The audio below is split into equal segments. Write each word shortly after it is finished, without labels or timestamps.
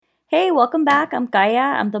Hey, welcome back. I'm Gaia.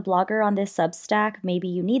 I'm the blogger on this Substack. Maybe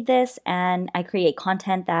you need this, and I create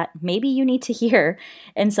content that maybe you need to hear.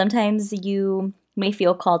 And sometimes you may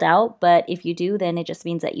feel called out, but if you do, then it just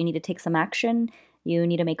means that you need to take some action. You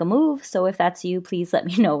need to make a move. So if that's you, please let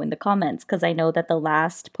me know in the comments because I know that the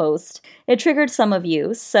last post it triggered some of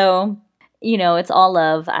you. So, it's all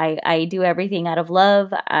love. I do everything out of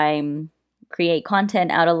love. I'm create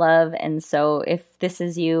content out of love. And so if this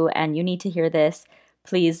is you and you need to hear this,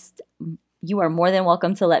 please, you are more than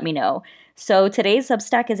welcome to let me know. So today's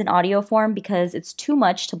Substack is in audio form because it's too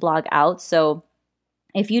much to blog out. So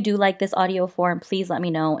if you do like this audio form, please let me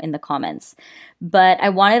know in the comments. But I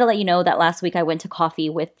wanted to let you know that last week I went to coffee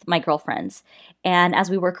with my girlfriends. And as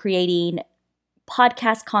we were creating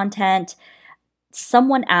podcast content,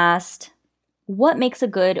 someone asked, what makes a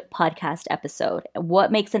good podcast episode?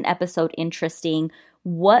 What makes an episode interesting?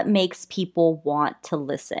 What makes people want to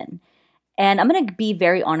listen? And I'm going to be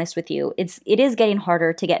very honest with you. It is getting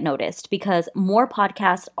harder to get noticed because more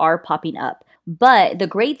podcasts are popping up. But the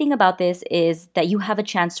great thing about this is that you have a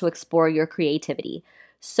chance to explore your creativity.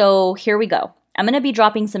 So here we go. I'm going to be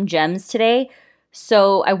dropping some gems today.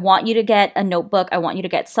 So I want you to get a notebook. I want you to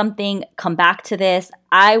get something, come back to this.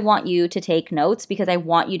 I want you to take notes because I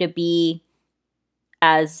want you to be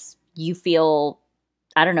as you feel.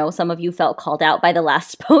 I don't know, some of you felt called out by the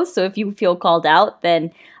last post. So if you feel called out,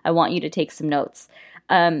 then I want you to take some notes.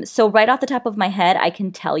 So right off the top of my head, I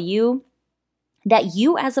can tell you that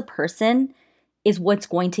you as a person is what's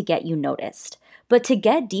going to get you noticed. But to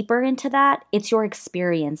get deeper into that, it's your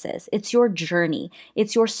experiences, it's your journey,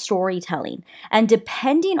 it's your storytelling. And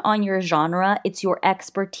depending on your genre, it's your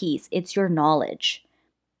expertise, it's your knowledge.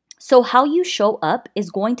 So how you show up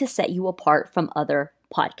is going to set you apart from other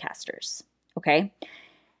podcasters, okay?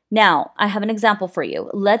 Now, I have an example for you.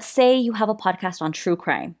 Let's say you have a podcast on true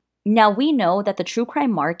crime. Now, we know that the true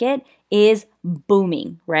crime market is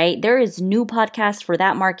booming, right? There is new podcasts for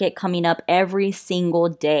that market coming up every single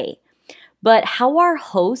day. But how are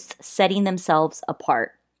hosts setting themselves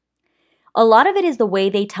apart? A lot of it is the way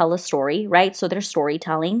they tell a story, right? So they're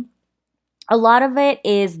storytelling. A lot of it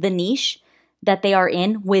is the niche that they are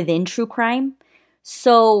in within true crime.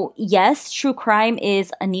 So yes, true crime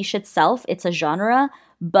is a niche itself. It's a genre.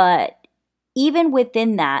 But even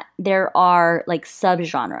within that, there are like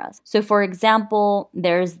subgenres. So for example,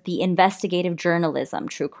 there's the investigative journalism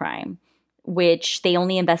true crime, which they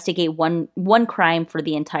only investigate one crime for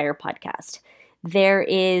the entire podcast. There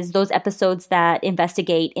is those episodes that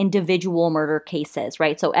investigate individual murder cases,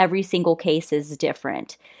 right? So every single case is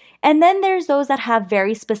different. And then there's those that have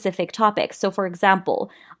very specific topics. So for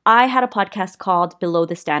example, I had a podcast called Below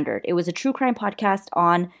the Standard. It was a true crime podcast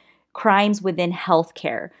on crimes within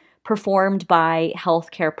healthcare performed by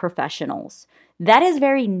healthcare professionals. That is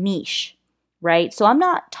very niche, right? So I'm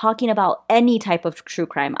not talking about any type of true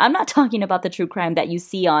crime. I'm not talking about the true crime that you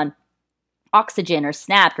see on Oxygen or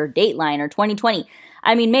Snapped or Dateline or 2020.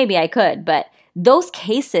 I mean, maybe I could, but those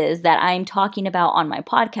cases that I'm talking about on my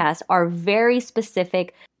podcast are very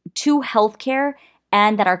specific to healthcare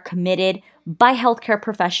and that are committed by healthcare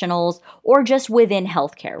professionals or just within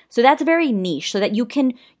healthcare. So that's very niche so that you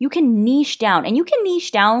can niche down, and you can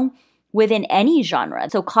niche down within any genre.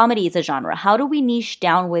 So comedy is a genre. How do we niche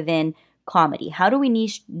down within comedy? How do we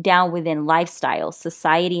niche down within lifestyle,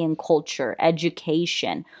 society and culture,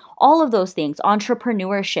 education, all of those things,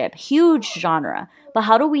 entrepreneurship, huge genre. But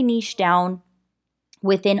how do we niche down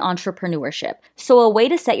within entrepreneurship? So a way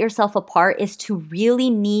to set yourself apart is to really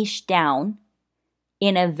niche down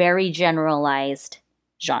in a very generalized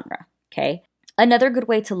genre, okay? Another good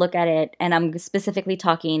way to look at it, and I'm specifically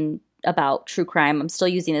talking about true crime, I'm still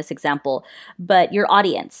using this example, but your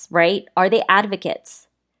audience, right? Are they advocates?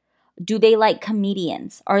 Do they like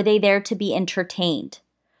comedians? Are they there to be entertained?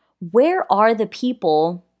 Where are the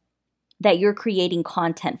people that you're creating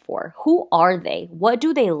content for? Who are they? What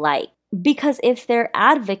do they like? Because if they're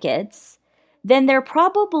advocates, then they're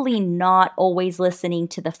probably not always listening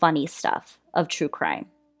to the funny stuff of true crime,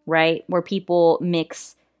 right? Where people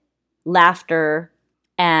mix laughter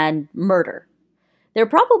and murder. They're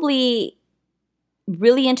probably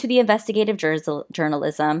really into the investigative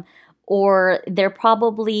journalism, or they're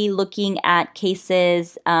probably looking at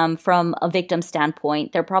cases from a victim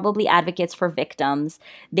standpoint. They're probably advocates for victims.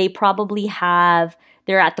 They're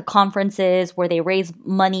at the conferences where they raise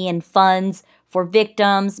money and funds for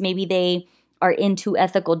victims. Maybe they are into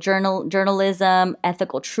ethical journalism,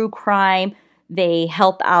 ethical true crime. They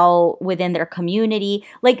help out within their community.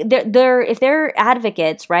 Like if they're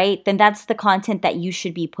advocates, right, then that's the content that you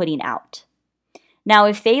should be putting out. Now,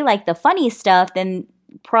 if they like the funny stuff, then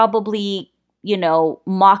probably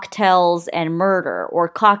mocktails and murder or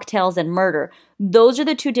cocktails and murder. Those are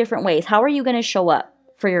the two different ways. How are you going to show up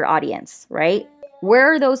for your audience, right?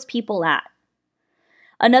 Where are those people at?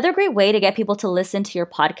 Another great way to get people to listen to your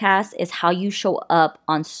podcast is how you show up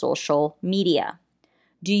on social media.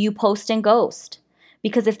 Do you post and ghost?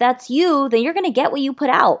 Because if that's you, then you're going to get what you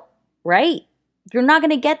put out, right? You're not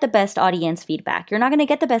going to get the best audience feedback. You're not going to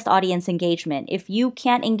get the best audience engagement if you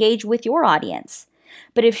can't engage with your audience.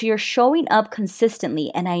 But if you're showing up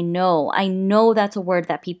consistently, and I know that's a word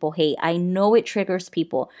that people hate. I know it triggers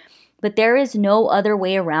people, but there is no other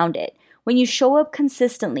way around it. When you show up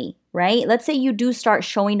consistently, right? Let's say you do start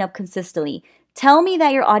showing up consistently. Tell me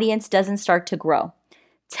that your audience doesn't start to grow.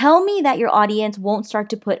 Tell me that your audience won't start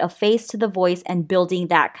to put a face to the voice and building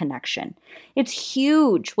that connection. It's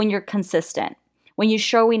huge when you're consistent. When you're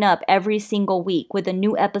showing up every single week with a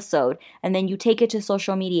new episode, and then you take it to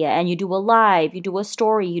social media and you do a live, you do a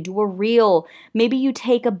story, you do a reel. Maybe you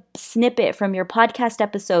take a snippet from your podcast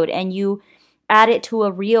episode and you add it to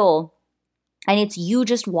a reel. And it's you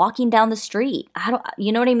just walking down the street.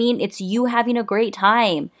 You know what I mean? It's you having a great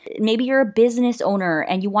time. Maybe you're a business owner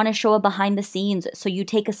and you want to show up behind the scenes. So you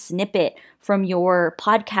take a snippet from your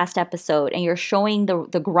podcast episode and you're showing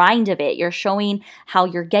the grind of it. You're showing how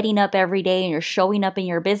you're getting up every day and you're showing up in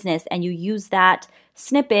your business, and you use that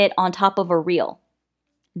snippet on top of a reel.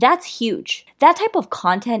 That's huge. That type of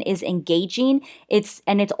content is engaging. It's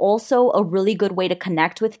also a really good way to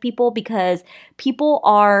connect with people because people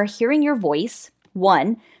are hearing your voice,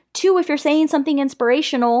 one. Two, if you're saying something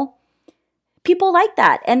inspirational, people like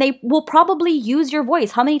that and they will probably use your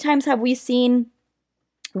voice. How many times have we seen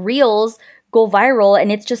reels go viral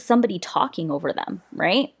and it's just somebody talking over them,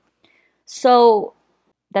 right? So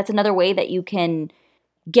that's another way that you can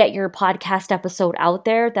get your podcast episode out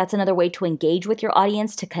there. That's another way to engage with your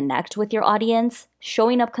audience, to connect with your audience,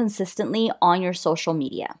 showing up consistently on your social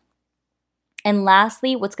media. And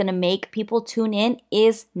lastly, what's going to make people tune in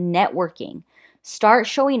is networking. Start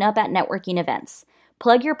showing up at networking events.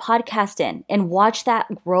 Plug your podcast in and watch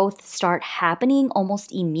that growth start happening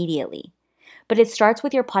almost immediately. But it starts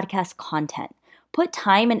with your podcast content. Put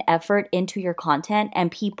time and effort into your content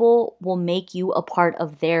and people will make you a part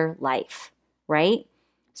of their life, right?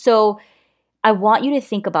 So I want you to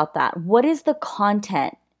think about that. What is the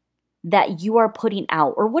content that you are putting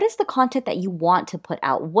out? Or what is the content that you want to put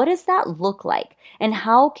out? What does that look like? And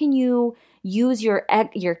how can you use your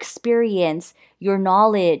experience, your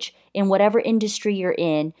knowledge in whatever industry you're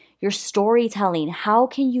in, your storytelling? How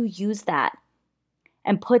can you use that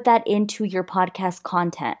and put that into your podcast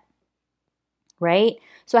content, right?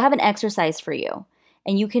 So I have an exercise for you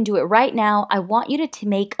and you can do it right now. I want you to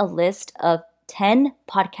make a list of 10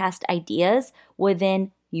 podcast ideas within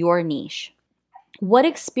your niche. What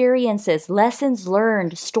experiences, lessons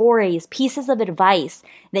learned, stories, pieces of advice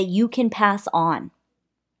that you can pass on?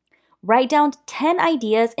 Write down 10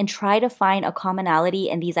 ideas and try to find a commonality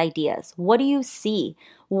in these ideas. What do you see?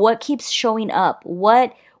 What keeps showing up?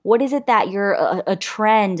 What is it that you're a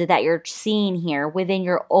trend that you're seeing here within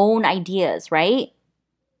your own ideas, right?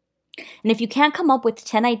 And if you can't come up with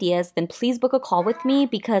 10 ideas, then please book a call with me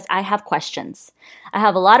because I have questions. I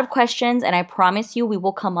have a lot of questions and I promise you we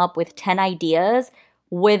will come up with 10 ideas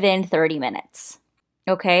within 30 minutes.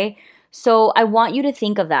 Okay? So I want you to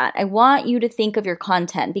think of that. I want you to think of your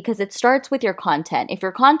content because it starts with your content. If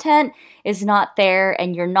your content is not there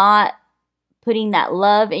and you're not putting that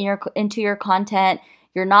love into your content,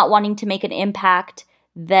 you're not wanting to make an impact,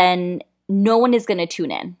 then no one is going to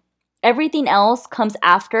tune in. Everything else comes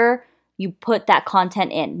after you put that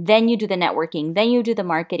content in. Then you do the networking. Then you do the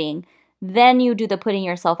marketing. Then you do the putting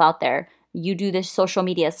yourself out there. You do the social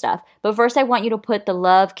media stuff. But first, I want you to put the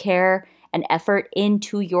love, care, and effort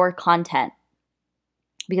into your content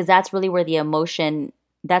because that's really where the emotion,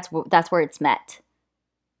 that's where it's met.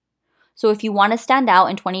 So if you want to stand out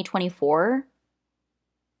in 2024,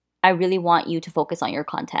 I really want you to focus on your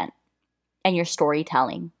content and your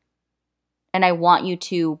storytelling. And I want you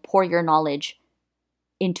to pour your knowledge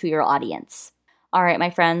into your audience. All right, my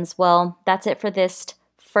friends. Well, that's it for this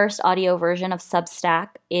first audio version of Substack.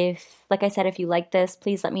 Like I said, if you like this,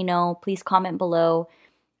 please let me know. Please comment below.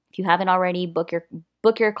 If you haven't already, book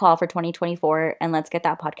your call for 2024 and let's get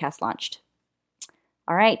that podcast launched.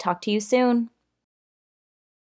 All right, talk to you soon.